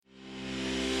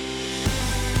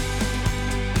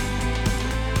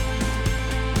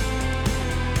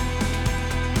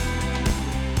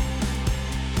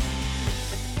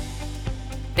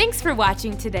Thanks for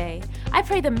watching today. I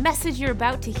pray the message you're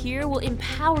about to hear will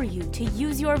empower you to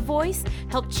use your voice,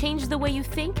 help change the way you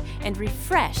think, and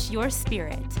refresh your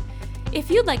spirit. If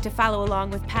you'd like to follow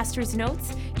along with Pastor's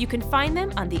notes, you can find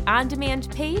them on the on-demand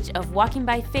page of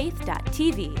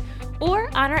walkingbyfaith.tv or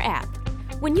on our app.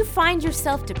 When you find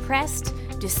yourself depressed,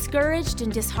 discouraged,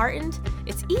 and disheartened,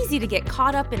 it's easy to get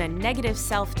caught up in a negative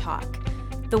self-talk.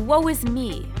 The woe is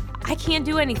me. I can't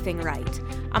do anything right.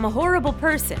 I'm a horrible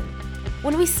person.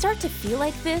 When we start to feel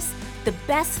like this, the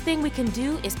best thing we can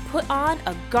do is put on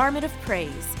a garment of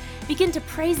praise. Begin to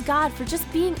praise God for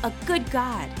just being a good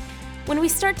God. When we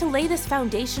start to lay this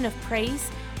foundation of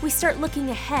praise, we start looking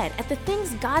ahead at the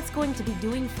things God's going to be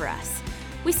doing for us.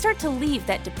 We start to leave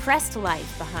that depressed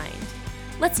life behind.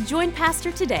 Let's join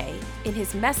Pastor today in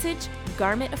his message,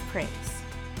 Garment of Praise.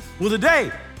 Well,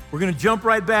 today, we're going to jump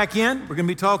right back in. We're going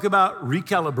to be talking about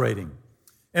recalibrating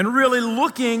and really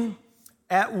looking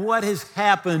at what has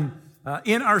happened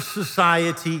in our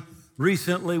society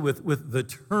recently with the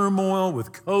turmoil,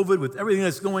 with COVID, with everything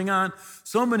that's going on.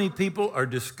 So many people are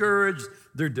discouraged,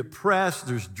 they're depressed,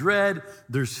 there's dread,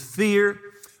 there's fear.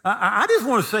 I just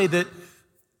want to say that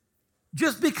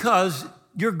just because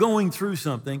you're going through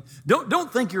something,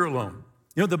 don't think you're alone.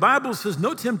 You know, the Bible says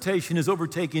no temptation has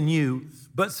overtaken you,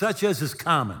 but such as is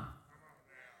common.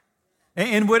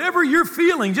 And whatever you're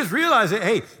feeling, just realize that,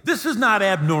 hey, this is not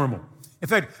abnormal. In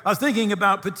fact, I was thinking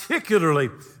particularly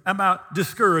about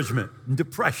discouragement and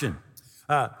depression.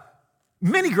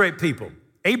 Many great people.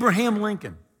 Abraham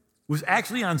Lincoln was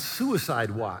actually on suicide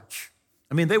watch.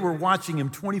 I mean, they were watching him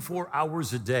 24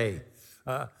 hours a day.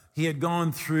 He had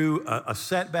gone through a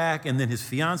setback, and then his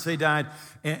fiance died,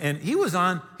 and he was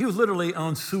literally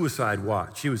on suicide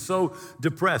watch. He was so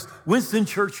depressed. Winston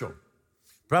Churchill,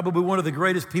 probably one of the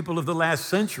greatest people of the last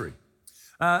century.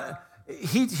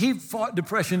 He fought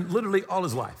depression literally all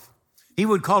his life. He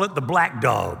would call it the black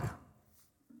dog.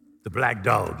 The black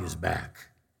dog is back.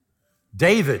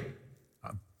 David,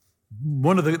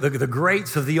 one of the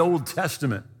greats of the Old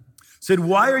Testament, said,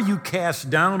 "Why are you cast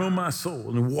down, O my soul?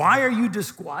 And why are you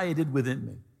disquieted within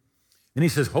me?" And he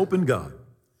says, "Hope in God,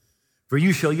 for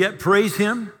you shall yet praise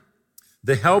him,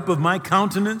 the help of my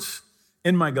countenance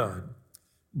and my God."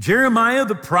 Jeremiah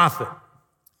the prophet,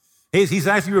 he's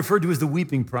actually referred to as the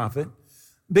weeping prophet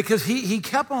because he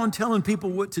kept on telling people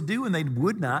what to do and they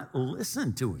would not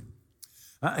listen to him.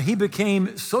 He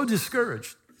became so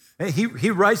discouraged. He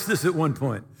writes this at one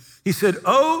point. He said,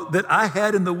 "Oh, that I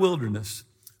had in the wilderness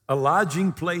a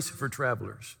lodging place for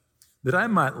travelers, that I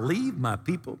might leave my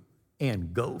people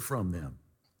and go from them."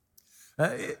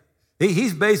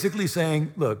 He's basically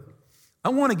saying, look, I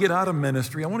want to get out of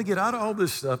ministry. I want to get out of all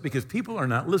this stuff because people are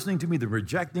not listening to me. They're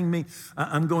rejecting me.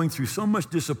 I'm going through so much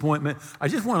disappointment. I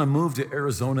just want to move to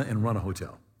Arizona and run a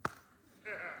hotel.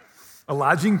 A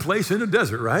lodging place in a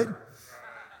desert, right?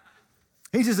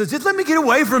 He just says, just let me get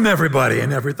away from everybody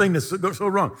and everything that's so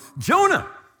wrong. Jonah,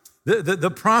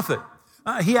 the prophet,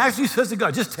 he actually says to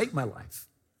God, just take my life.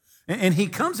 And he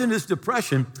comes in this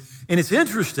depression, and it's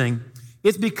interesting.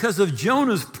 It's because of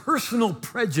Jonah's personal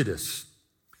prejudice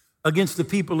against the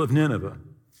people of Nineveh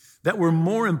that were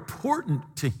more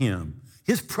important to him.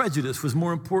 His prejudice was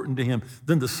more important to him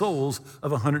than the souls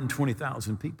of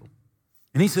 120,000 people.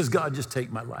 And he says, God, just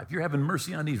take my life. You're having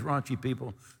mercy on these raunchy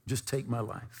people. Just take my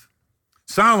life.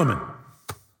 Solomon,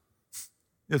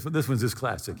 this one's his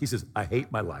classic. He says, I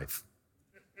hate my life.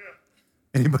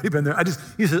 Anybody been there?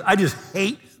 He says, I just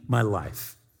hate my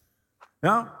life.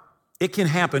 Now, it can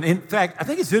happen. In fact, I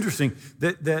think it's interesting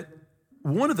that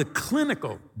one of the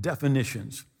clinical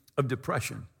definitions of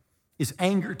depression is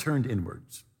anger turned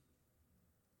inwards.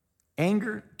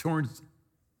 Anger turns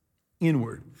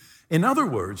inward. In other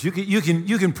words, you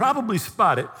can probably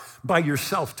spot it by your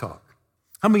self-talk.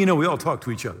 How many of you know we all talk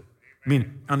to each other? I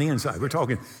mean, on the inside, you're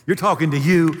talking to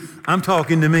you, I'm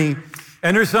talking to me.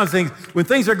 And there's some things, when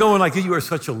things are going like this, you are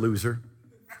such a loser.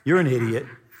 You're an idiot.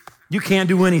 You can't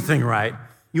do anything right.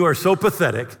 You are so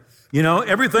pathetic. You know,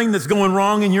 everything that's going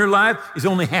wrong in your life is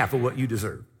only half of what you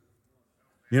deserve.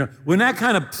 You know, when that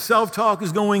kind of self-talk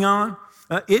is going on,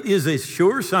 it is a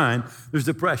sure sign there's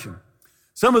depression.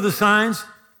 Some of the signs,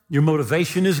 your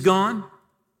motivation is gone.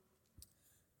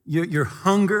 Your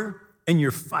hunger and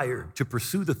your fire to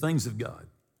pursue the things of God,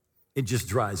 it just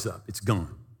dries up. It's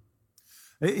gone.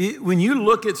 When you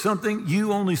look at something,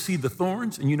 you only see the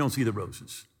thorns and you don't see the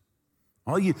roses.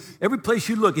 Every place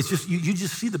you look, it's just you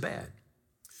just see the bad.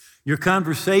 Your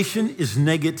conversation is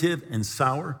negative and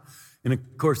sour, and of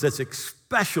course, that's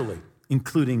especially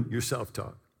including your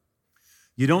self-talk.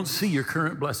 You don't see your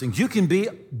current blessings. You can be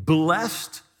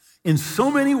blessed in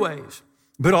so many ways,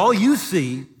 but all you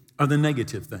see are the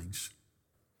negative things.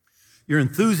 Your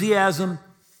enthusiasm,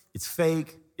 it's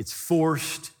fake, it's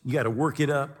forced, you got to work it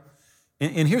up.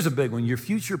 And here's a big one. Your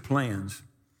future plans,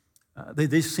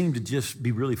 they seem to just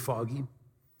be really foggy,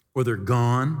 or they're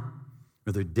gone,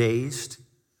 or they're dazed.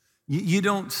 You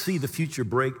don't see the future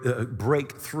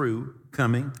breakthrough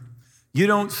coming. You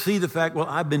don't see the fact, well,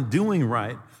 I've been doing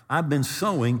right, I've been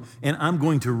sowing, and I'm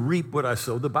going to reap what I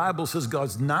sow. The Bible says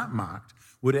God's not mocked.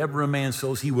 Whatever a man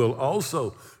sows, he will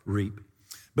also reap.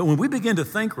 But when we begin to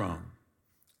think wrong,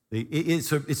 it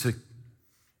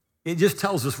just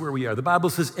tells us where we are. The Bible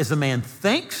says, as a man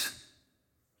thinks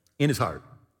in his heart,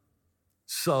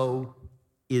 so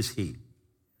is he.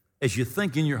 As you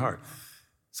think in your heart.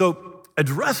 So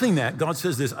addressing that, God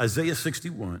says this, Isaiah 26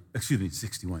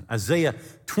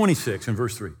 and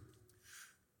verse 3.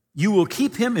 You will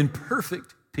keep him in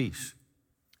perfect peace,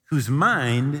 whose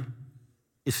mind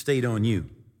is stayed on you,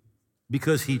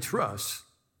 because he trusts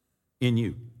in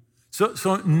you.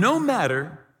 So no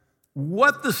matter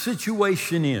what the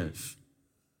situation is,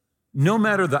 no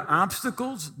matter the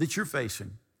obstacles that you're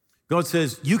facing, God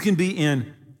says you can be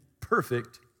in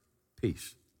perfect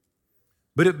peace.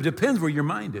 But it depends where your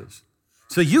mind is.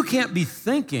 So you can't be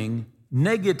thinking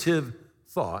negative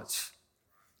thoughts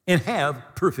and have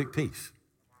perfect peace.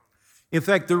 In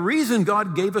fact, the reason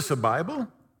God gave us a Bible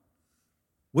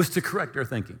was to correct our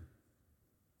thinking.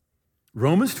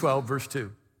 Romans 12, verse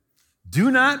 2.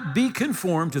 Do not be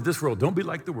conformed to this world. Don't be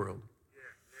like the world.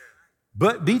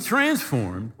 But be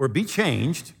transformed or be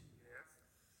changed.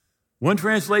 One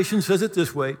translation says it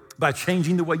this way, by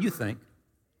changing the way you think.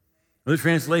 Another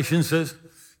translation says,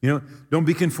 don't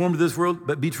be conformed to this world,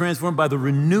 but be transformed by the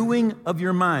renewing of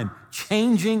your mind,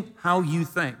 changing how you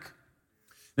think.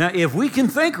 Now, if we can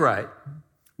think right,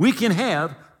 we can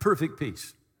have perfect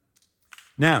peace.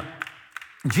 Now,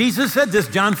 Jesus said this,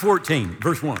 John 14,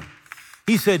 verse 1.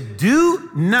 He said,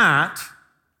 do not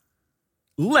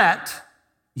let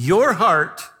your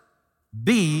heart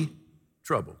be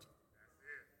troubled.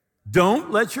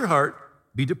 Don't let your heart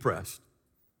be depressed.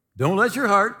 Don't let your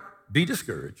heart be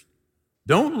discouraged.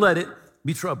 Don't let it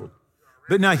be troubled.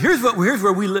 But now here's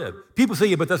where we live. People say,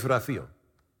 yeah, but that's what I feel.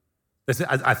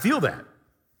 I feel that.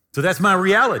 So that's my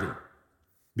reality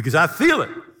because I feel it.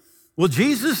 Well,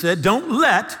 Jesus said, don't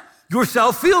let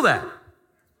yourself feel that.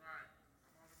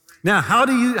 Now, how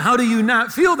do you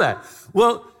not feel that?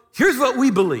 Well, here's what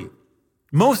we believe.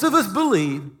 Most of us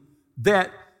believe that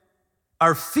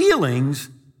our feelings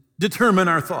determine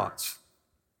our thoughts.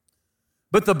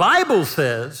 But the Bible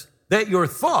says that your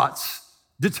thoughts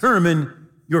determine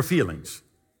your feelings.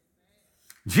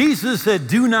 Jesus said,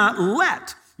 do not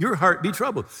let your heart be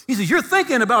troubled. He says, you're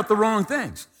thinking about the wrong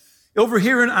things. Over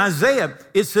here in Isaiah,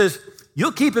 it says,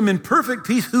 you'll keep him in perfect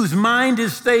peace whose mind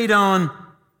is stayed on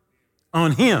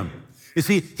him. You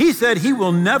see, he said he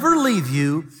will never leave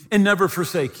you and never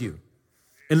forsake you.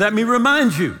 And let me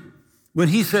remind you, when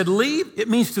he said leave, it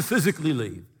means to physically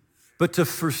leave. But to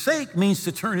forsake means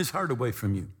to turn his heart away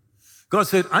from you. God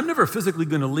said, I'm never physically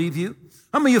going to leave you.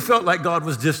 How many of you felt like God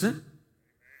was distant?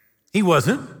 He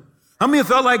wasn't. How many of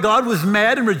you felt like God was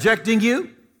mad and rejecting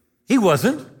you? He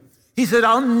wasn't. He said,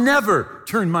 I'll never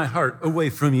turn my heart away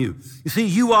from you. You see,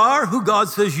 you are who God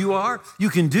says you are. You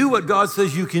can do what God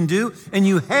says you can do, and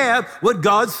you have what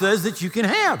God says that you can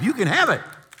have. You can have it.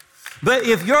 But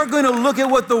if you're going to look at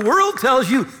what the world tells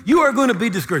you, you are going to be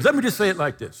discouraged. Let me just say it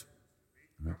like this.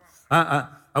 I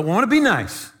want to be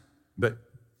nice, but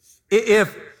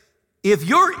if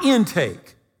your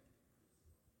intake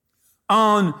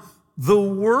on the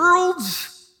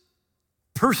world's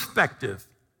perspective,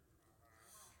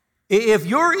 if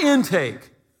your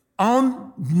intake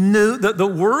on the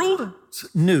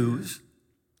world's news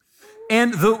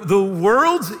and the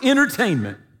world's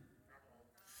entertainment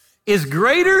is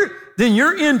greater than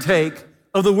your intake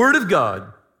of the Word of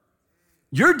God,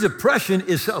 your depression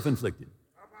is self-inflicted.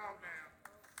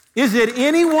 Is it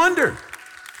any wonder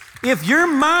if your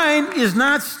mind is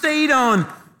not stayed on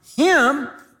Him,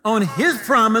 on His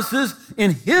promises,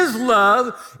 in His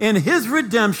love, in His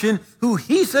redemption, who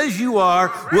He says you are,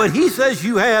 what He says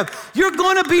you have, you're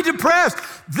going to be depressed.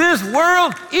 This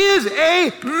world is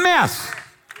a mess.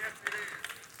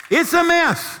 It's a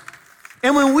mess.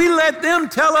 And when we let them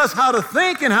tell us how to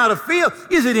think and how to feel,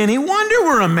 is it any wonder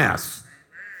we're a mess?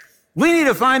 We need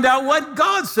to find out what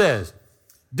God says.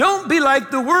 Don't be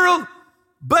like the world,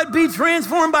 but be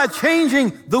transformed by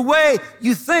changing the way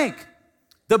you think.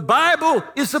 The Bible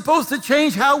is supposed to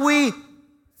change how we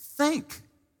think.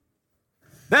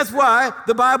 That's why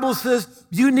the Bible says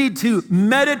you need to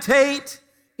meditate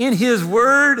in His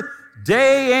Word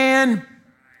day and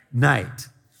night.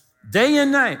 Day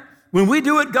and night. When we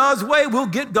do it God's way, we'll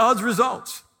get God's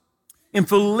results. In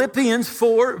Philippians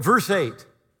 4, verse 8,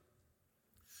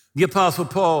 the Apostle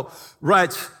Paul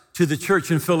writes to the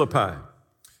church in Philippi,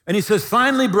 and he says,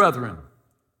 finally, brethren,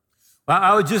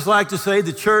 I would just like to say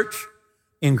the church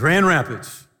in Grand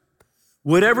Rapids,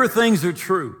 whatever things are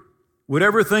true,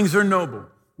 whatever things are noble,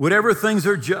 whatever things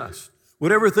are just,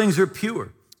 whatever things are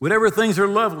pure, whatever things are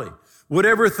lovely,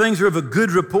 whatever things are of a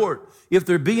good report, if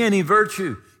there be any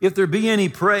virtue, if there be any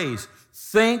praise,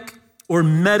 think or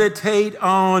meditate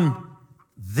on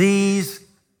these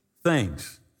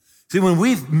things. See, when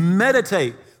we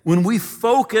meditate, when we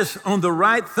focus on the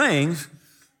right things,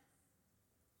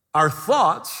 our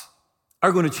thoughts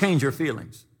are going to change our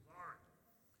feelings.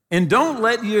 And don't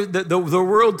let the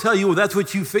world tell you, well, that's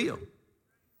what you feel.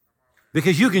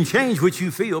 Because you can change what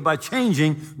you feel by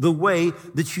changing the way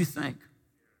that you think.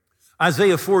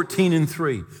 Isaiah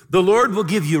 14:3, the Lord will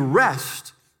give you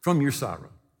rest from your sorrow.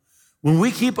 When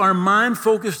we keep our mind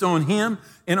focused on Him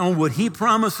and on what He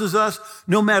promises us,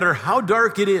 no matter how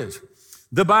dark it is,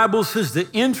 the Bible says the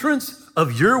entrance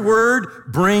of your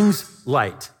word brings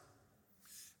light.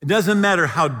 It doesn't matter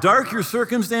how dark your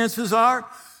circumstances are.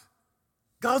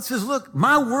 God says, look,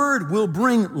 my word will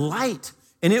bring light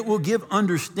and it will give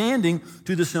understanding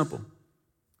to the simple.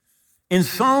 In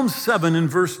Psalm 7 and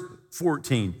verse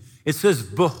 14, it says,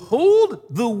 behold,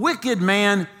 the wicked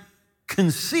man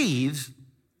conceives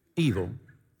evil,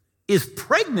 is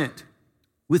pregnant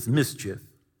with mischief,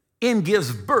 and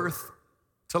gives birth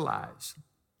to lies.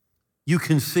 You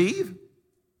conceive,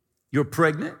 you're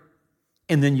pregnant,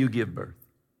 and then you give birth.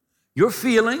 Your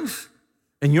feelings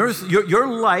and your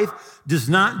life does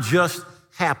not just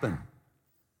happen.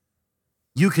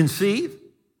 You conceive,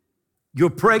 you're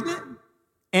pregnant,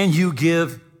 and you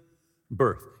give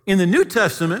birth. In the New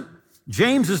Testament,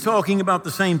 James is talking about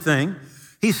the same thing.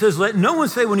 He says, let no one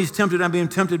say when he's tempted, I'm being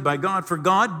tempted by God, for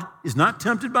God is not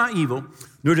tempted by evil,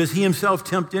 nor does he himself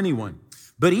tempt anyone.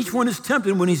 But each one is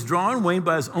tempted when he's drawn away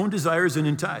by his own desires and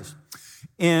enticed.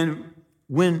 And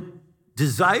when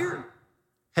desire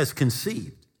has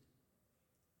conceived,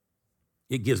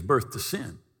 it gives birth to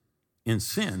sin. And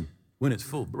sin, when it's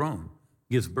full grown,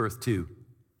 gives birth to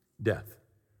death.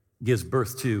 Gives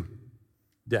birth to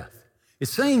death.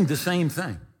 It's saying the same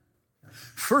thing.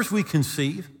 First we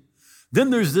conceive. Then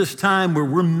there's this time where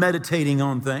we're meditating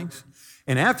on things.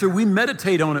 And after we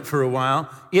meditate on it for a while,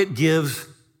 it gives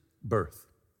birth.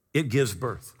 It gives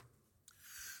birth.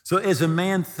 So as a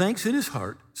man thinks in his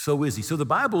heart, so is he. So the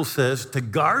Bible says to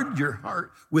guard your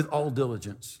heart with all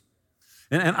diligence.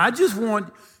 And I just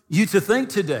want you to think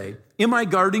today, am I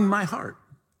guarding my heart?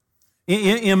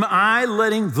 Am I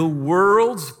letting the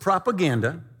world's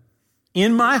propaganda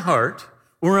in my heart,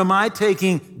 or am I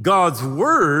taking God's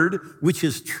word, which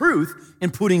is truth,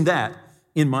 and putting that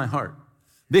in my heart?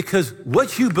 Because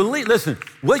what you believe, listen,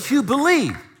 what you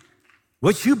believe,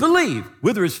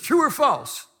 whether it's true or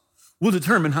false, will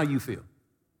determine how you feel.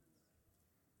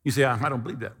 You say, I don't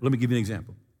believe that. Let me give you an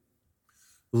example.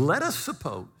 Let us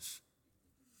suppose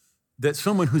that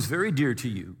someone who's very dear to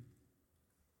you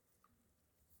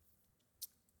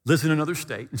lives in another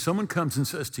state, and someone comes and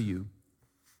says to you,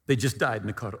 they just died in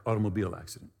an automobile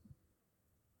accident.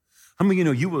 How many of you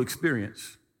know you will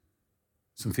experience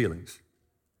some feelings?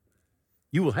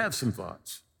 You will have some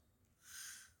thoughts,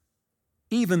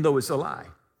 even though it's a lie.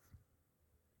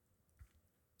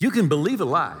 You can believe a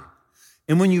lie,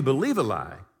 and when you believe a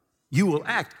lie, you will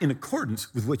act in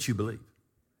accordance with what you believe.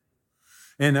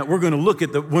 And we're going to look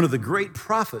at one of the great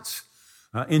prophets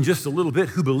in just a little bit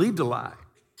who believed a lie.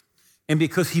 And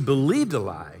because he believed a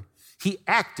lie, he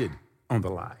acted on the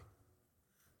lie.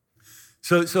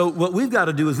 So what we've got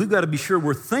to do is we've got to be sure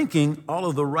we're thinking all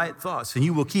of the right thoughts, and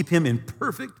you will keep him in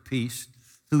perfect peace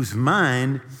whose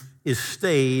mind is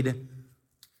stayed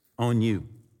on you.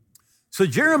 So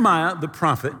Jeremiah, the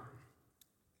prophet,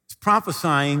 is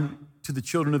prophesying to the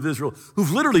children of Israel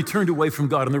who've literally turned away from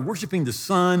God, and they're worshiping the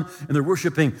sun, and they're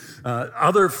worshiping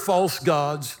other false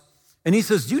gods. And he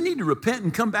says, you need to repent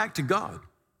and come back to God.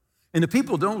 And the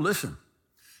people don't listen.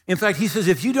 In fact, he says,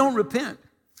 if you don't repent,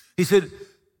 he said,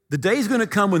 the day's going to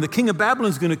come when the king of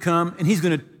Babylon's going to come, and he's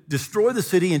going to destroy the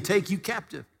city and take you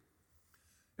captive.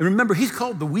 And remember, he's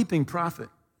called the weeping prophet.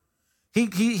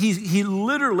 He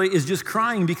literally is just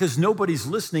crying because nobody's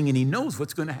listening, and he knows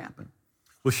what's going to happen.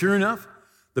 Well, sure enough,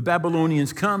 the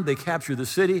Babylonians come, they capture the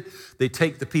city, they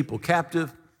take the people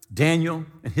captive. Daniel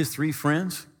and his 3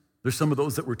 friends, there's some of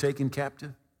those that were taken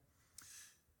captive.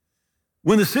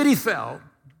 When the city fell,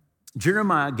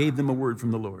 Jeremiah gave them a word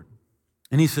from the Lord.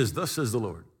 And he says, thus says the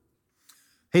Lord.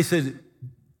 He said,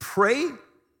 pray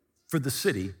for the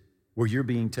city where you're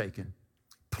being taken.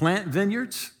 Plant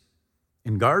vineyards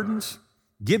and gardens,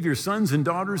 Give your sons and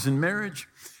daughters in marriage,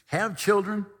 have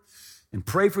children, and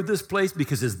pray for this place,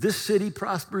 because as this city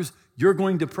prospers, you're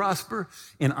going to prosper,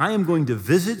 and I am going to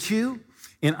visit you,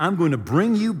 and I'm going to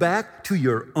bring you back to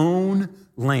your own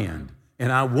land.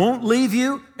 And I won't leave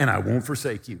you, and I won't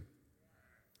forsake you.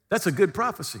 That's a good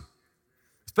prophecy,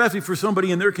 especially for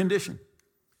somebody in their condition.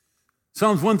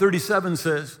 Psalms 137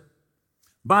 says,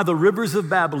 by the rivers of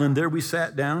Babylon, there we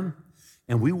sat down,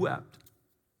 and we wept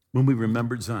when we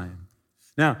remembered Zion.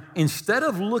 Now, instead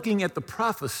of looking at the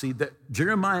prophecy that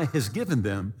Jeremiah has given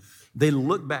them, they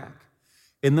look back,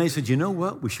 and they said, you know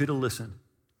what? We should have listened.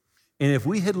 And if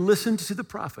we had listened to the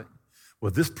prophet,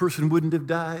 well, this person wouldn't have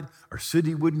died, our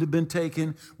city wouldn't have been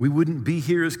taken, we wouldn't be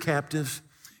here as captives.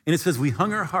 And it says, we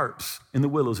hung our harps in the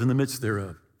willows in the midst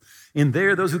thereof. And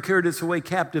there, those who carried us away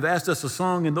captive asked us a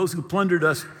song, and those who plundered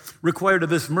us required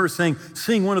of us mirth, saying,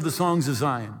 sing one of the songs of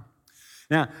Zion.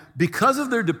 Now, because of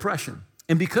their depression,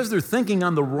 and because they're thinking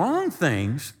on the wrong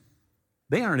things,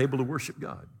 they aren't able to worship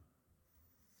God.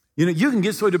 You know, you can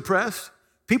get so depressed,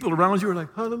 people around you are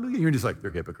like, hallelujah. You're just like,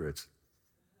 they're hypocrites.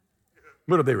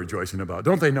 What are they rejoicing about?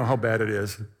 Don't they know how bad it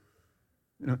is?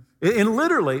 You know, and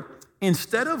literally,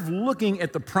 instead of looking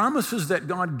at the promises that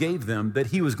God gave them, that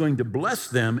he was going to bless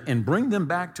them and bring them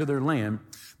back to their land,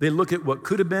 they look at what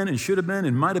could have been and should have been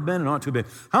and might have been and ought to have been.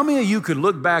 How many of you could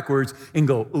look backwards and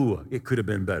go, ooh, it could have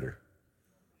been better?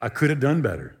 I could have done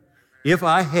better. If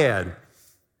I hadn't.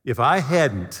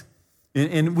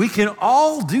 And we can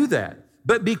all do that.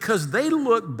 But because they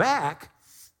look back,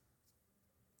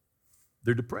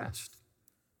 they're depressed.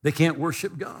 They can't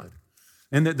worship God.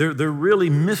 And they're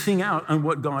really missing out on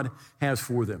what God has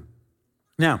for them.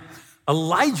 Now,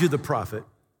 Elijah the prophet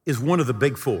is one of the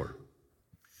big four.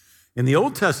 In the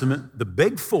Old Testament, the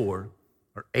big four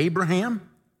are Abraham,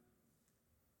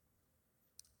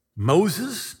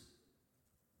 Moses,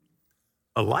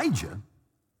 Elijah,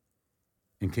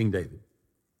 and King David.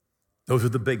 Those are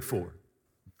the big four.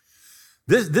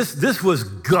 This was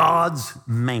God's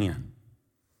man.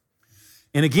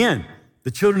 And again,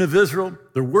 the children of Israel,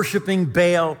 they're worshiping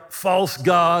Baal, false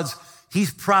gods.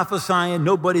 He's prophesying,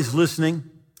 nobody's listening.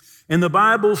 And the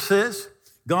Bible says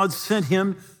God sent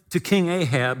him to King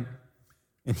Ahab,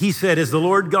 and he said, as the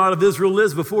Lord God of Israel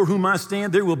lives, before whom I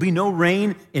stand, there will be no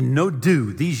rain and no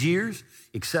dew these years,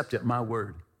 except at my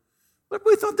word. But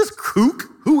we thought, this kook,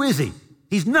 who is he?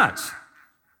 He's nuts.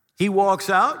 He walks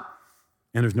out,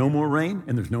 and there's no more rain,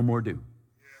 and there's no more dew.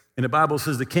 And the Bible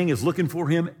says the king is looking for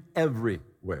him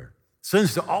everywhere.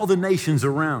 Sends to all the nations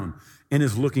around and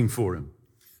is looking for him.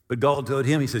 But God told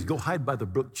him, he says, go hide by the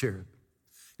brook Cherith. And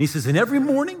he says, and every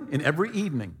morning and every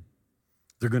evening,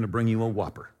 they're going to bring you a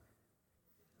whopper.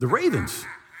 The ravens.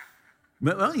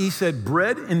 Well, he said,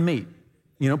 bread and meat.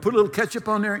 You know, put a little ketchup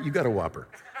on there, you got a whopper.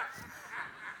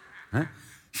 Right?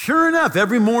 Sure enough,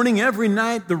 every morning, every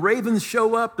night, the ravens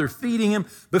show up, they're feeding him.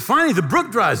 But finally, the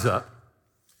brook dries up.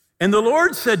 And the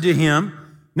Lord said to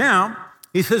him, now,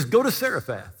 he says, go to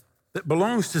Zarephath, that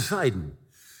belongs to Sidon.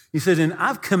 He said, and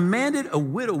I've commanded a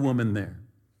widow woman there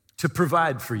to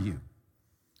provide for you.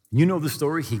 You know the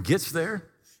story. He gets there,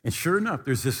 and sure enough,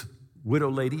 there's this widow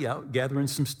lady out gathering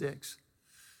some sticks.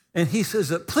 And he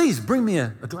says, please bring me a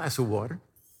glass of water.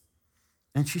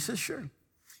 And she says, sure.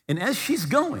 And as she's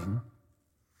going,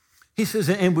 he says,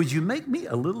 and would you make me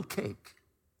a little cake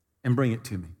and bring it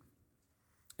to me?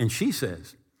 And she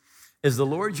says, as the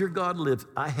Lord your God lives,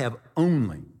 I have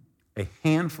only a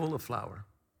handful of flour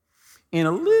and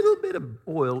a little bit of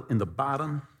oil in the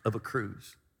bottom of a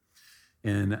cruse.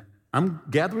 And I'm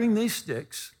gathering these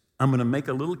sticks. I'm going to make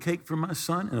a little cake for my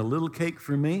son and a little cake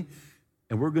for me,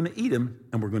 and we're going to eat them,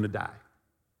 and we're going to die.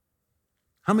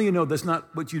 How many of you know that's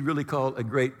not what you'd really call a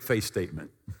great faith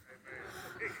statement?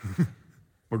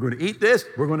 We're going to eat this,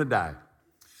 we're going to die.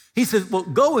 He says, well,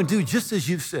 go and do just as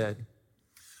you've said,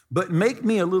 but make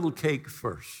me a little cake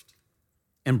first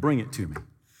and bring it to me.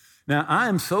 Now, I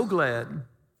am so glad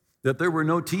that there were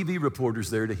no TV reporters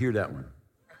there to hear that one.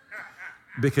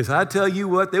 Because I tell you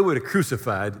what, they would have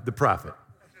crucified the prophet.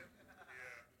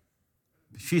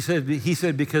 He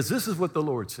said, because this is what the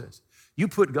Lord says. You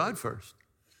put God first.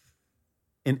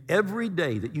 And every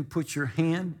day that you put your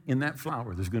hand in that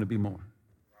flour, there's going to be more.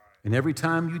 And every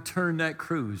time you turn that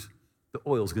cruse, the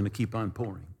oil's going to keep on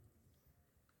pouring.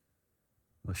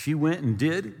 Well, she went and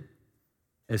did,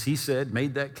 as he said,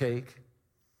 made that cake.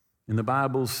 And the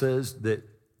Bible says that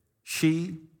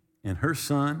she and her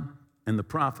son and the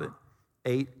prophet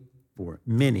ate for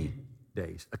many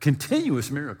days, a continuous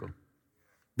miracle.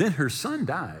 Then her son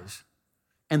dies,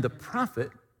 and the prophet,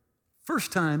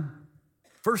 first time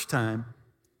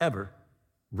ever,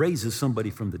 raises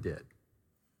somebody from the dead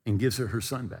and gives her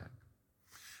son back.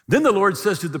 Then the Lord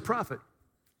says to the prophet,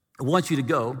 I want you to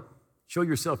go, show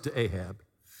yourself to Ahab,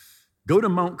 go to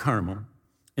Mount Carmel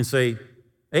and say,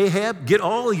 Ahab, get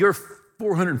all your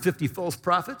 450 false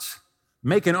prophets,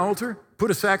 make an altar, put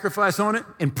a sacrifice on it,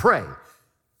 and pray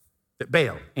that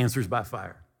Baal answers by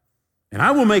fire. And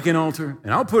I will make an altar,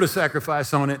 and I'll put a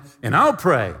sacrifice on it, and I'll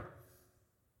pray.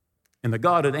 And the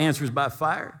God that answers by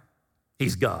fire,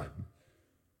 he's God.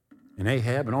 And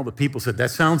Ahab and all the people said,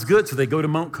 that sounds good. So they go to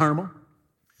Mount Carmel.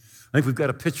 I think we've got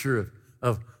a picture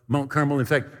of Mount Carmel. In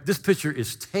fact, this picture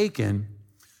is taken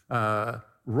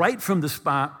right from the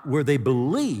spot where they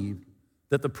believe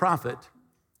that the prophet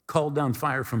called down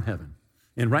fire from heaven.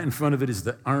 And right in front of it is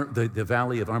the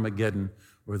valley of Armageddon,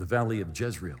 or the valley of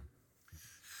Jezreel.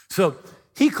 So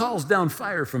he calls down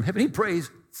fire from heaven. He prays,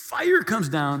 fire comes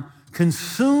down,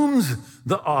 consumes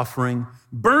the offering,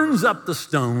 burns up the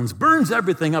stones, burns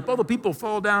everything up. All the people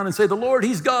fall down and say, the Lord,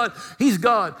 he's God, he's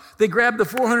God. They grab the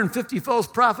 450 false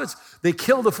prophets. They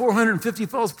kill the 450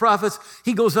 false prophets.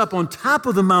 He goes up on top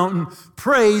of the mountain,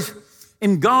 prays,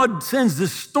 and God sends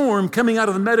this storm coming out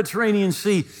of the Mediterranean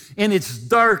Sea, and it's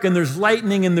dark, and there's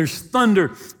lightning, and there's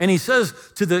thunder. And he says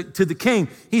to the king,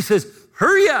 he says,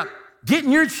 hurry up, get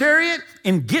in your chariot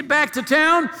and get back to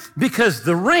town, because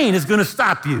the rain is going to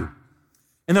stop you.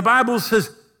 And the Bible says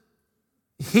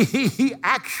he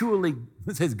actually,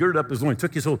 it says, girded up his loins,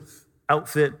 took his whole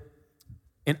outfit,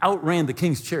 and outran the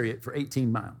king's chariot for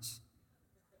 18 miles.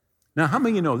 Now, how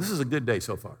many of you know this is a good day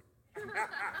so far?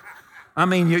 I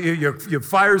mean, your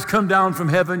fires come down from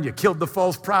heaven. You killed the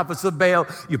false prophets of Baal.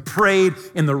 You prayed,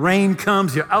 and the rain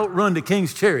comes. You outrun the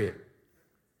king's chariot.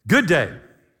 Good day.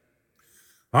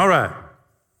 All right.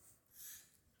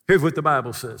 Here's what the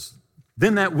Bible says.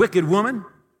 Then that wicked woman,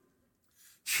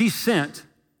 she sent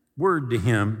word to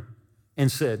him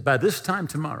and said, by this time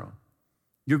tomorrow,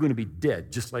 you're going to be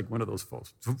dead, just like one of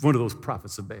those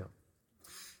prophets of Baal.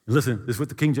 And listen, this is what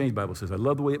the King James Bible says. I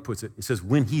love the way it puts it. It says,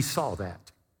 when he saw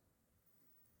that.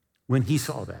 When he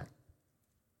saw that.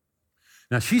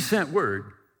 Now, she sent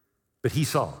word, but he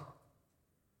saw.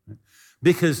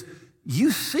 Because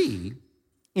you see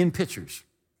in pictures.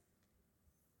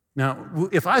 Now,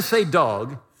 if I say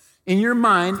dog, in your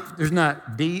mind, there's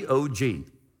not D-O-G.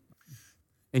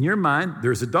 In your mind,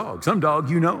 there's a dog. Some dog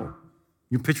you know.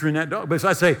 You're picturing that dog. But if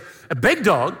I say a big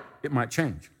dog, it might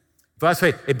change. If I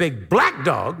say a big black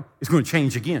dog, it's going to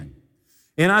change again.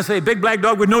 And I say a big black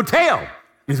dog with no tail,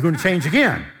 it's going to change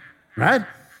again. Right?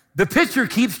 The picture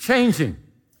keeps changing.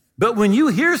 But when you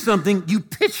hear something, you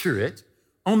picture it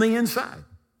on the inside.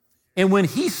 And when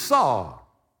he saw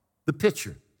the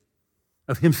picture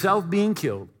of himself being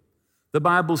killed, the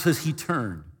Bible says he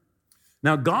turned.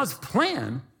 Now, God's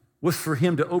plan was for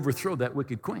him to overthrow that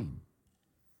wicked queen.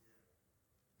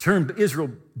 Turn Israel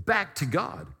back to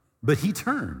God. But he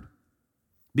turned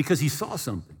because he saw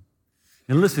something.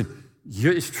 And listen,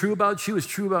 it's true about you, it's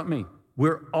true about me.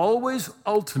 We're always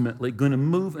ultimately going to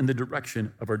move in the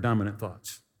direction of our dominant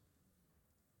thoughts.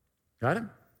 Got it?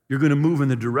 You're going to move in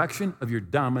the direction of your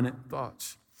dominant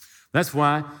thoughts. That's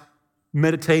why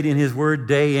meditate in his word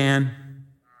day and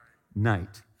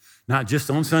night. Not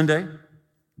just on Sunday,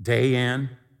 day and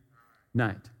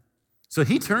night. So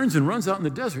he turns and runs out in the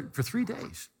desert for 3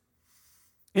 days.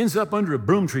 Ends up under a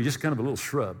broom tree, just kind of a little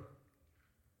shrub.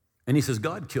 And he says,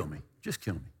 God, kill me. Just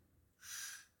kill me.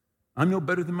 I'm no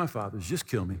better than my fathers. Just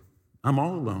kill me. I'm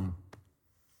all alone.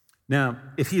 Now,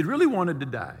 if he had really wanted to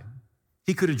die,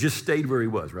 he could have just stayed where he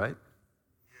was, right?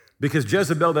 Because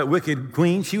Jezebel, that wicked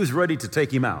queen, she was ready to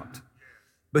take him out.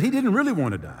 But he didn't really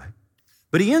want to die.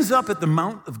 But he ends up at the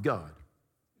Mount of God.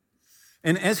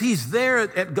 And as he's there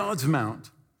at God's Mount,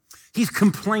 he's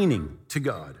complaining to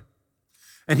God.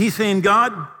 And he's saying,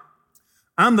 God,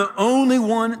 I'm the only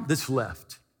one that's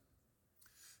left.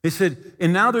 He said,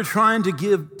 and now they're trying to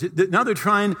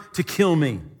kill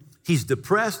me. He's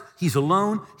depressed, he's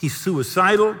alone, he's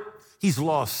suicidal, he's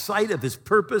lost sight of his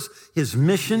purpose, his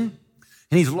mission,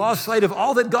 and he's lost sight of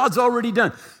all that God's already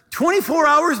done. 24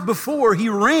 hours before he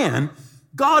ran,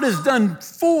 God has done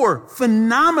 4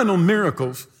 phenomenal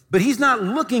miracles, but he's not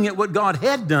looking at what God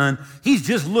had done. He's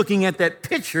just looking at that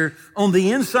picture on the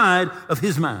inside of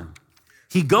his mind.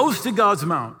 He goes to God's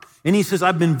mount, and he says,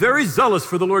 I've been very zealous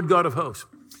for the Lord God of hosts.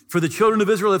 For the children of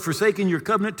Israel have forsaken your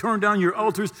covenant, torn down your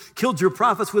altars, killed your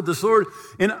prophets with the sword,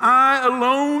 and I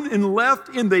alone am left,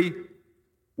 and they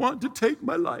want to take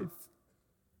my life.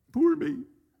 Poor me.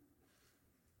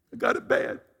 I got it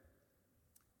bad.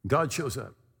 God shows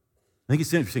up. I think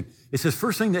it's interesting. It says,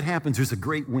 first thing that happens, there's a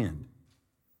great wind.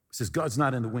 It says, God's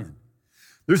not in the wind.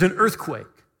 There's an earthquake.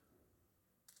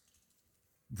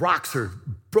 Rocks are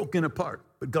broken apart,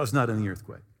 but God's not in the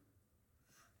earthquake.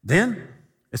 Then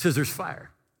It says there's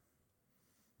fire,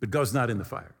 but God's not in the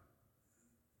fire.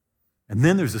 And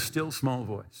then there's a still small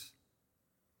voice,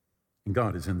 and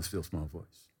God is in the still small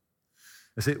voice.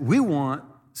 I say, we want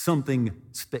something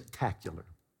spectacular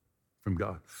from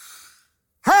God.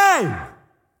 Hey,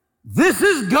 this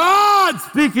is God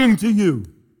speaking to you.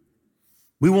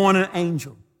 We want an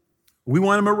angel. We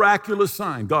want a miraculous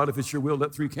sign. God, if it's your will,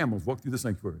 let 3 camels walk through the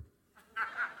sanctuary.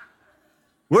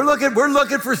 We're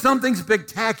looking for something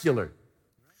spectacular.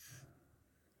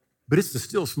 But it's the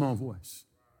still small voice.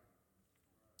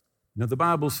 Now, the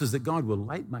Bible says that God will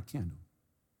light my candle.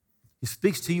 He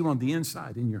speaks to you on the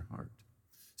inside in your heart.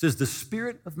 It says the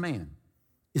spirit of man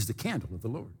is the candle of the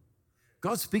Lord.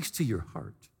 God speaks to your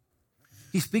heart.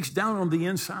 He speaks down on the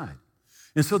inside.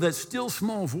 And so that still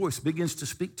small voice begins to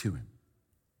speak to him.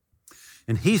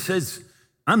 And he says,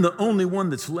 I'm the only one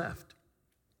that's left.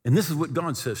 And this is what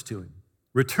God says to him.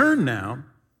 Return now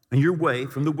on your way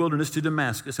from the wilderness to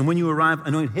Damascus, and when you arrive,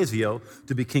 anoint Hazael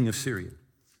to be king of Syria.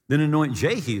 Then anoint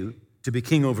Jehu to be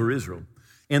king over Israel.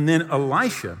 And then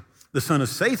Elisha, the son of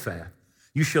Shaphat,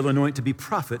 you shall anoint to be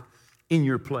prophet in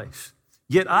your place.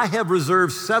 Yet I have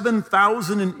reserved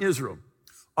 7,000 in Israel,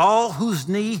 all whose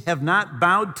knee have not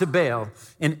bowed to Baal,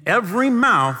 and every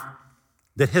mouth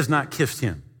that has not kissed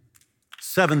him.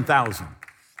 7,000.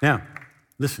 Now,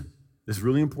 listen, this is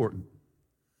really important.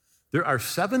 There are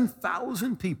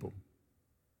 7,000 people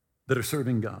that are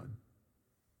serving God,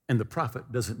 and the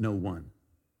prophet doesn't know one.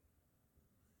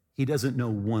 He doesn't know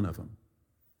one of them.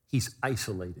 He's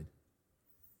isolated.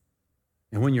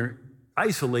 And when you're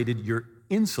isolated, you're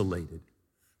insulated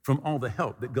from all the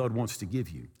help that God wants to give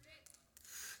you.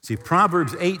 See,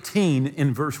 Proverbs 18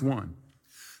 in verse 1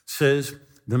 says,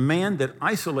 the man that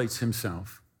isolates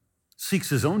himself seeks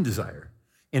his own desire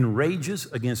and rages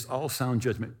against all sound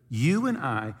judgment. You and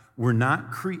I were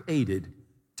not created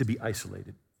to be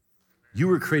isolated. You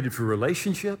were created for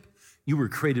relationship. You were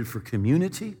created for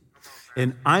community.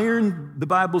 And iron, the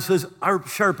Bible says,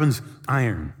 sharpens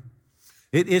iron.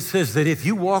 It says that if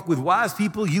you walk with wise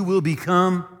people, you will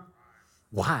become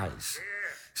wise.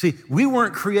 See, we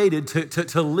weren't created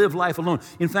to live life alone.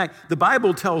 In fact, the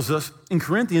Bible tells us in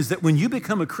Corinthians that when you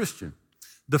become a Christian,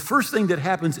 the first thing that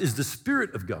happens is the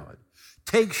Spirit of God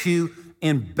takes you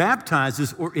and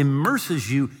baptizes or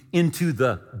immerses you into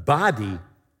the body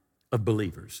of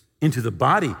believers, into the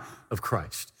body of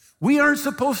Christ. We aren't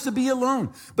supposed to be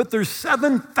alone, but there's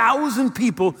 7,000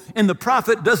 people and the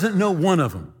prophet doesn't know one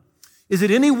of them. Is it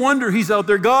any wonder he's out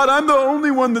there, God, I'm the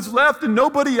only one that's left and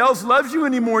nobody else loves you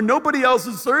anymore. Nobody else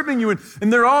is serving you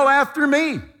and they're all after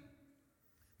me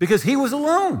because he was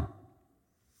alone.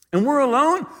 And we're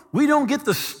alone. We don't get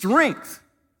the strength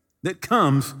that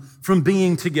comes from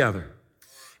being together.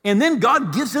 And then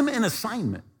God gives him an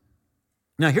assignment.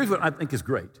 Now, here's what I think is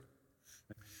great.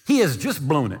 He has just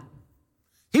blown it.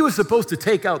 He was supposed to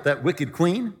take out that wicked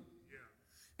queen,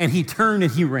 and he turned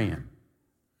and he ran.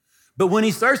 But when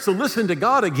he starts to listen to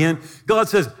God again, God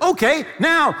says, okay,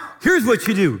 now here's what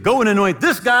you do. Go and anoint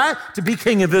this guy to be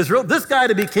king of Israel, this guy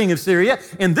to be king of Syria,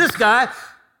 and this guy,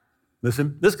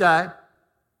 listen, this guy,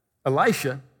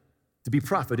 Elisha, to be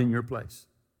prophet in your place.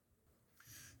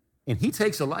 And he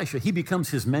takes Elisha, he becomes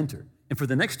his mentor. And for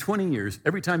the next 20 years,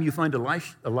 every time you find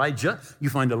Elijah, you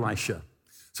find Elisha.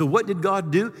 So what did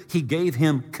God do? He gave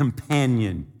him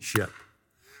companionship.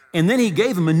 And then he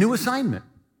gave him a new assignment.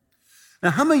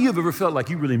 Now, how many of you have ever felt like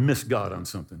you really missed God on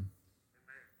something?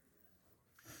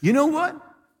 You know what?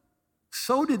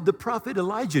 So did the prophet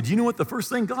Elijah. Do you know what the first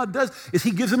thing God does is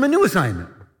he gives him a new assignment.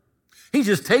 He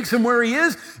just takes him where he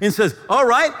is and says, all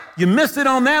right, you missed it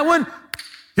on that one.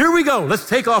 Here we go. Let's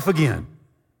take off again.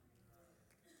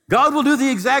 God will do the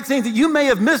exact same thing. You may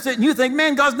have missed it and you think,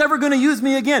 man, God's never going to use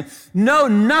me again. No,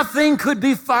 nothing could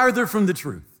be farther from the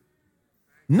truth.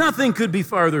 Nothing could be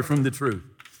farther from the truth,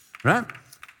 right?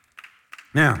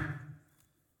 Now,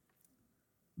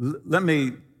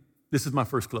 this is my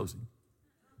first closing.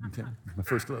 Okay, my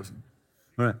first closing.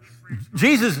 All right.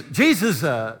 Jesus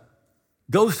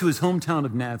goes to his hometown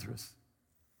of Nazareth,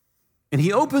 and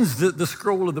he opens the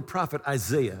scroll of the prophet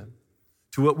Isaiah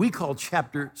to what we call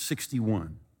chapter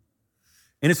 61.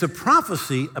 And it's a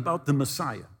prophecy about the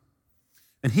Messiah.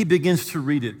 And he begins to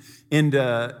read it. And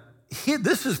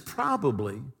this is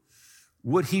probably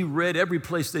what he read every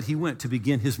place that he went to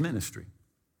begin his ministry.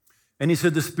 And he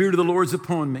said, the Spirit of the Lord is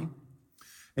upon me.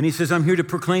 And he says, I'm here to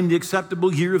proclaim the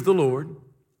acceptable year of the Lord,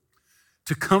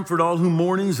 to comfort all who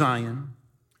mourn in Zion,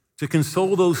 to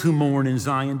console those who mourn in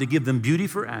Zion, to give them beauty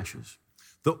for ashes,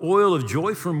 the oil of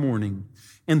joy for mourning,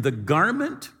 and the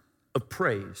garment of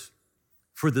praise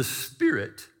for the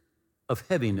spirit of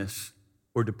heaviness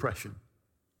or depression.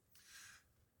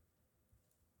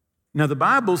 Now, the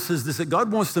Bible says this, that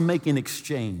God wants to make an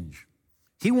exchange.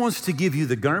 He wants to give you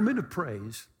the garment of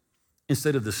praise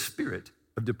instead of the spirit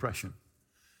of depression.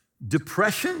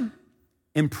 Depression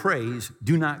and praise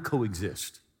do not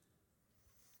coexist.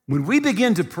 When we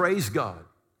begin to praise God,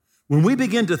 when we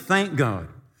begin to thank God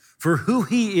for who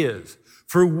He is,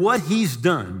 for what He's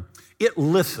done, it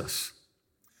lifts us.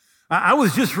 I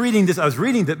was just reading this. I was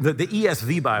reading the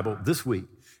ESV Bible this week,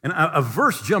 and a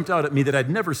verse jumped out at me that I'd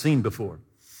never seen before.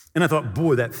 And I thought,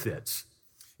 boy, that fits.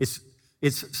 It's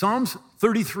Psalms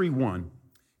 33:1.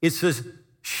 It says,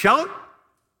 shout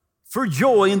for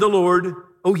joy in the Lord,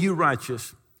 O you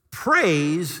righteous.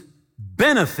 Praise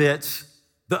benefits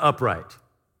the upright.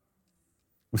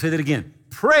 We'll say that again.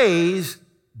 Praise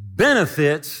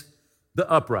benefits the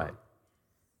upright.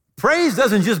 Praise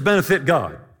doesn't just benefit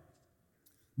God,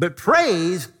 but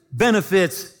praise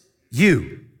benefits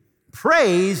you.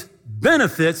 Praise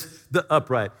benefits the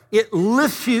upright. It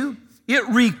lifts you. It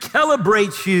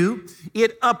recalibrates you.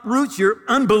 It uproots your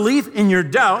unbelief and your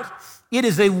doubt. It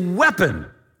is a weapon,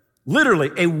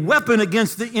 literally a weapon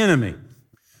against the enemy.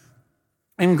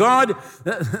 And God,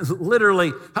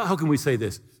 literally, how can we say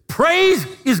this? Praise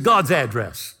is God's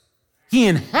address. He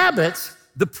inhabits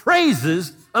the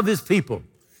praises of His people.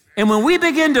 And when we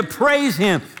begin to praise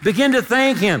Him, begin to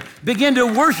thank Him, begin to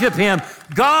worship Him,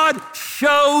 God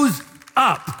shows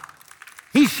up.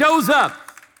 He shows up.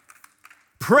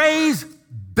 Praise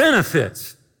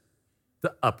benefits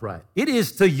the upright. It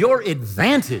is to your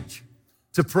advantage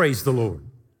to praise the Lord.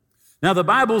 Now, the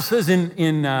Bible says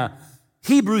in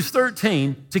Hebrews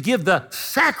 13 to give the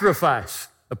sacrifice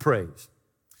of praise.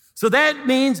 So that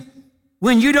means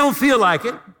when you don't feel like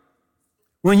it,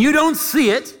 when you don't see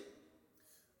it,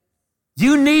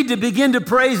 you need to begin to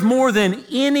praise more than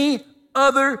any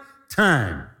other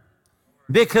time,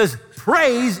 because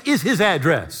praise is His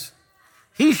address.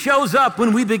 He shows up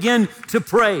when we begin to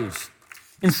praise.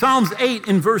 In Psalms 8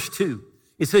 in verse 2,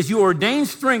 it says, you ordain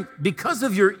strength because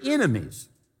of your enemies,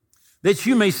 that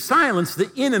you may silence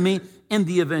the enemy and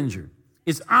the avenger.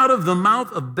 It's out of the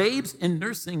mouth of babes and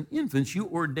nursing infants you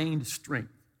ordained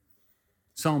strength.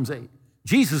 Psalms 8.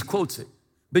 Jesus quotes it,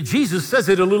 but Jesus says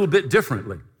it a little bit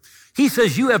differently. He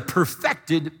says, you have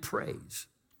perfected praise.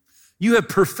 You have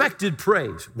perfected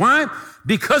praise. Why?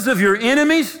 Because of your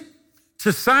enemies,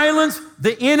 to silence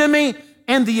the enemy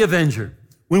and the avenger.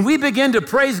 When we begin to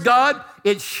praise God,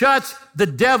 it shuts the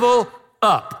devil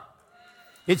up.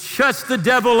 It shuts the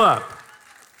devil up.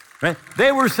 Right?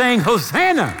 They were saying,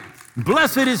 Hosanna,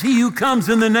 blessed is he who comes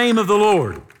in the name of the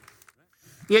Lord.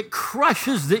 It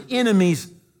crushes the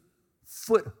enemy's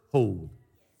foothold.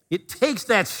 It takes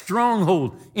that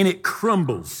stronghold and it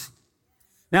crumbles.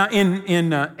 Now,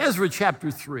 in Ezra chapter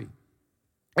 3,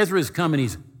 Ezra is coming,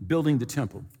 he's building the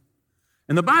temple.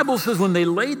 And the Bible says when they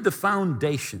laid the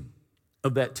foundation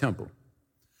of that temple,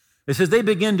 it says they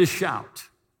began to shout.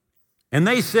 And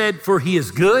they said, for he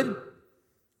is good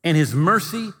and his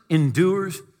mercy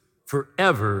endures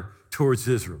forever towards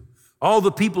Israel. All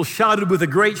the people shouted with a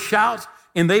great shout,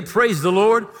 and they praised the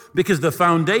Lord because the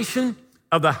foundation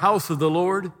of the house of the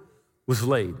Lord was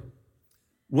laid.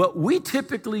 What we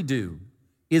typically do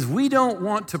is we don't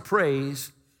want to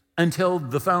praise until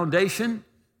the foundation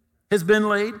has been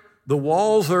laid, the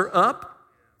walls are up,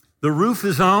 the roof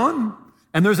is on,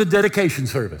 and there's a dedication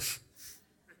service.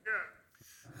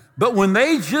 But when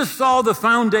they just saw the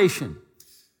foundation,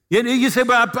 you say,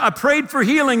 but I prayed for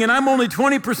healing and I'm only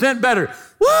 20% better.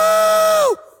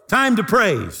 Woo! Time to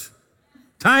praise.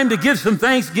 Time to give some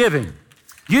thanksgiving.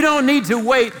 You don't need to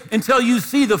wait until you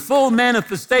see the full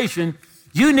manifestation.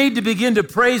 You need to begin to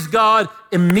praise God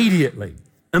immediately.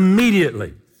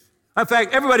 Immediately. In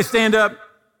fact, everybody stand up.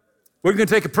 We're going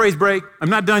to take a praise break. I'm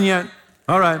not done yet.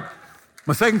 All right.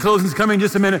 My second closing is coming in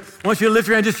just a minute. I want you to lift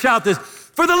your hand and just shout this.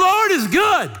 For the Lord is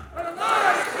good.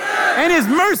 And his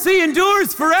mercy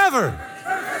endures forever.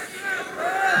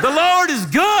 The Lord is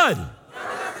good.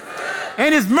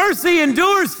 And his mercy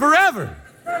endures forever.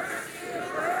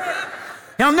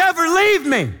 He'll never leave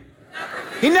me.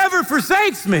 He never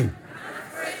forsakes me.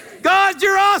 God,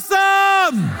 you're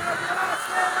awesome.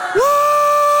 Woo!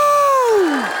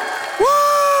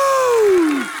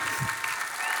 Woo!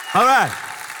 All right.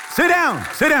 Sit down.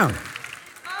 Sit down.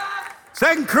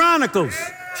 2 Chronicles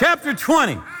chapter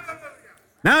 20.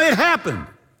 Now it happened.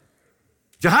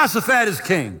 Jehoshaphat is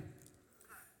king.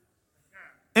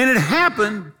 And it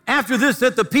happened after this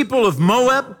that the people of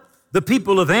Moab, the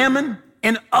people of Ammon,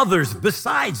 and others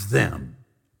besides them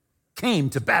came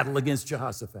to battle against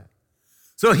Jehoshaphat.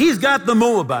 So he's got the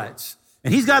Moabites,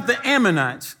 and he's got the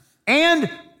Ammonites, and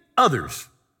others,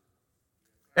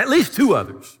 at least two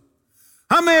others.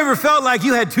 How many ever felt like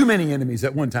you had too many enemies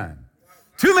at one time?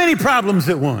 Too many problems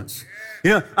at once.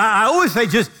 You know, I always say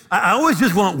I always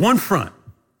just want one front.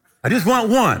 I just want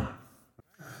one.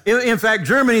 In fact,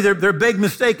 Germany, their big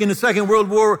mistake in the Second World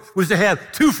War was to have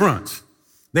two fronts.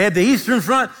 They had the Eastern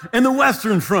Front and the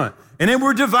Western Front, and they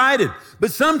were divided.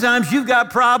 But sometimes you've got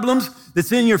problems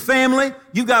that's in your family.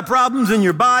 You've got problems in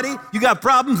your body. You got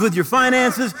problems with your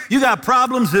finances. You got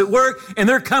problems at work, and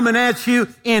they're coming at you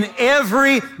in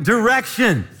every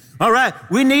direction. All right,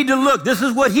 we need to look. This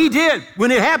is what he did. When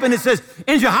it happened, it says,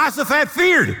 and Jehoshaphat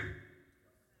feared.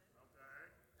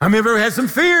 How many of you ever had some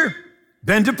fear?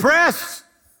 Been depressed?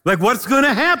 Like, what's going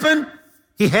to happen?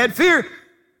 He had fear.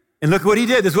 And look what he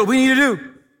did. This is what we need to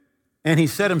do. And he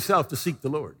set himself to seek the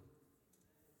Lord.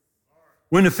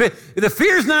 When the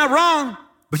fear's not wrong,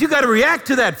 but you got to react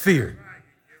to that fear.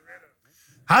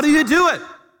 How do you do it?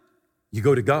 You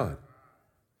go to God.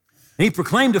 And he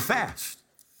proclaimed a fast.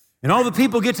 And all the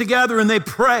people get together and they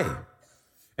pray.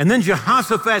 And then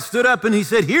Jehoshaphat stood up and he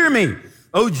said, hear me,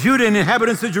 O Judah and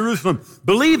inhabitants of Jerusalem.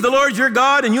 Believe the Lord your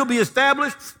God and you'll be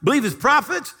established. Believe his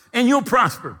prophets and you'll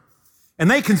prosper. And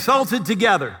they consulted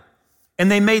together and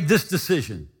they made this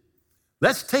decision.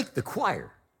 Let's take the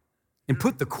choir and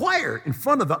put the choir in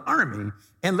front of the army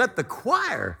and let the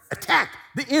choir attack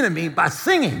the enemy by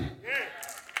singing.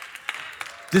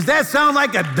 Does that sound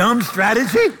like a dumb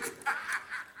strategy?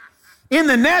 In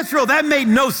the natural, that made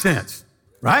no sense,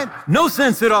 right? No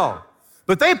sense at all.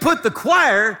 But they put the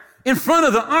choir in front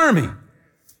of the army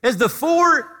as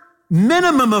the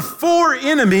minimum of four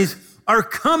enemies are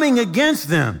coming against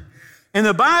them. And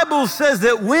the Bible says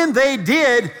that when they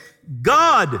did,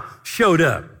 God showed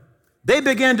up. They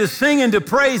began to sing and to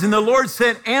praise, and the Lord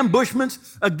sent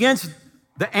ambushments against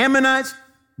the Ammonites,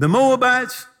 the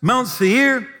Moabites, Mount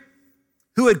Seir,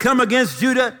 who had come against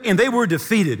Judah, and they were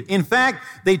defeated. In fact,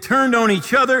 they turned on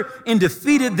each other and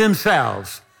defeated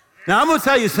themselves. Now, I'm going to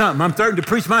tell you something. I'm starting to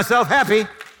preach myself happy.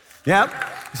 Yep.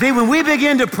 See, when we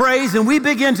begin to praise and we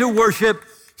begin to worship,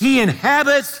 he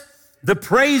inhabits the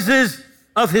praises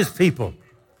of his people.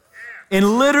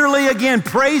 And literally, again,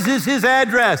 praises his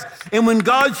address. And when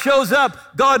God shows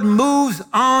up, God moves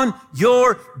on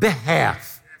your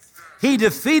behalf. He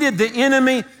defeated the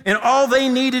enemy, and all they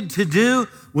needed to do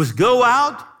was go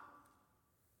out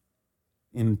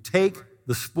and take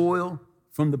the spoil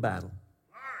from the battle.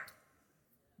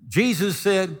 Jesus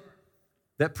said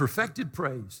that perfected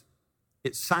praise,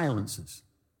 it silences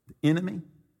the enemy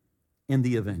and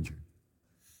the avenger.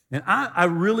 And I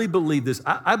really believe this.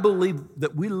 I believe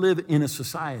that we live in a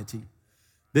society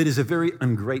that is a very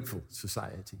ungrateful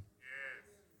society.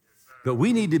 But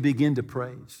we need to begin to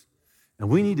praise, and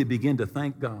we need to begin to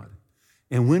thank God.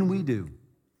 And when we do,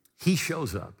 he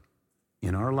shows up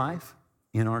in our life,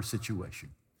 in our situation.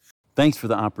 Thanks for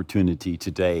the opportunity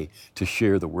today to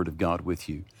share the Word of God with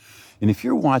you. And if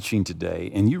you're watching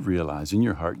today and you realize in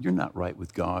your heart you're not right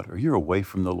with God, or you're away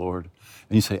from the Lord,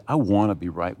 and you say, I want to be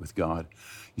right with God,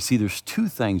 you see, there's two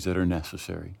things that are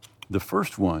necessary. The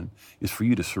first one is for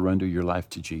you to surrender your life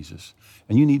to Jesus,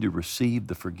 and you need to receive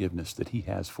the forgiveness that he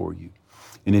has for you.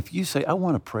 And if you say, I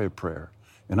want to pray a prayer,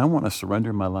 and I want to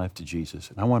surrender my life to Jesus,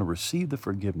 and I want to receive the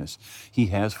forgiveness he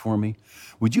has for me,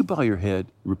 would you bow your head,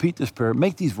 repeat this prayer,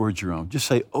 make these words your own. Just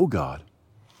say, oh God,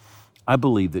 I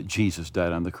believe that Jesus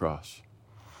died on the cross.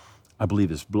 I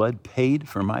believe his blood paid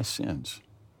for my sins,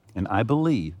 and I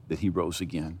believe that he rose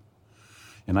again.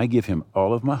 And I give him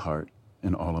all of my heart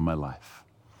and all of my life.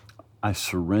 I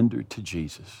surrender to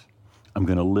Jesus. I'm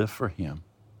going to live for him.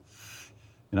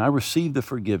 And I receive the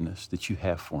forgiveness that you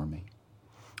have for me.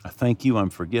 I thank you,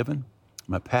 I'm forgiven.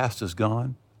 My past is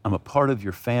gone. I'm a part of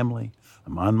your family.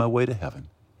 I'm on my way to heaven.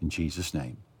 In Jesus'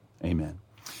 name, amen.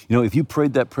 You know, if you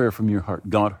prayed that prayer from your heart,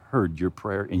 God heard your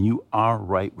prayer, and you are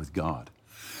right with God.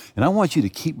 And I want you to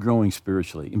keep growing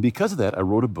spiritually. And because of that, I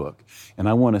wrote a book, and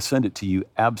I want to send it to you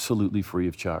absolutely free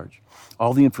of charge.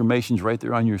 All the information's right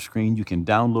there on your screen. You can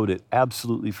download it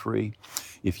absolutely free.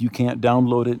 If you can't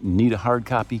download it and need a hard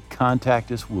copy,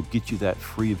 contact us. We'll get you that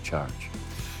free of charge.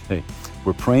 Hey,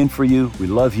 we're praying for you. We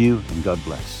love you, and God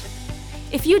bless.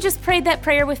 If you just prayed that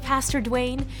prayer with Pastor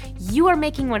Dwayne, you are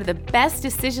making one of the best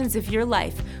decisions of your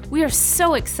life. We are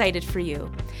so excited for you.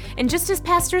 And just as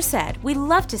Pastor said, we'd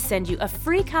love to send you a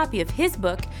free copy of his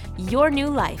book, Your New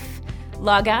Life.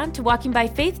 Log on to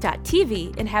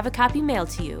walkingbyfaith.tv and have a copy mailed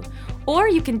to you. Or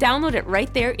you can download it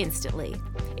right there instantly.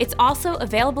 It's also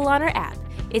available on our app.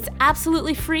 It's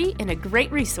absolutely free and a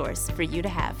great resource for you to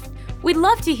have. We'd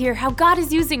love to hear how God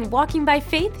is using Walking by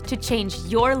Faith to change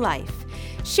your life.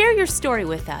 Share your story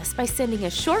with us by sending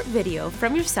a short video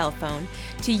from your cell phone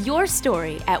to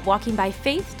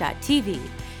yourstory@walkingbyfaith.tv.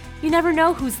 You never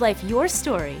know whose life your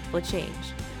story will change.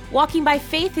 Walking by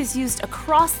Faith is used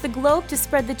across the globe to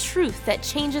spread the truth that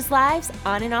changes lives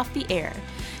on and off the air.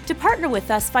 To partner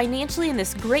with us financially in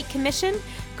this great commission,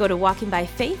 go to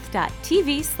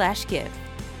walkingbyfaith.tv/give.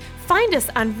 Find us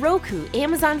on Roku,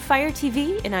 Amazon Fire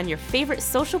TV, and on your favorite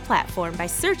social platform by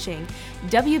searching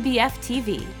WBF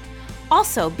TV.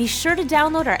 Also, be sure to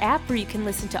download our app where you can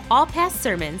listen to all past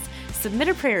sermons, submit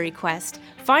a prayer request,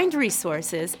 find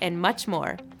resources, and much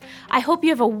more. I hope you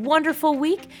have a wonderful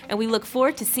week, and we look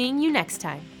forward to seeing you next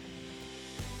time.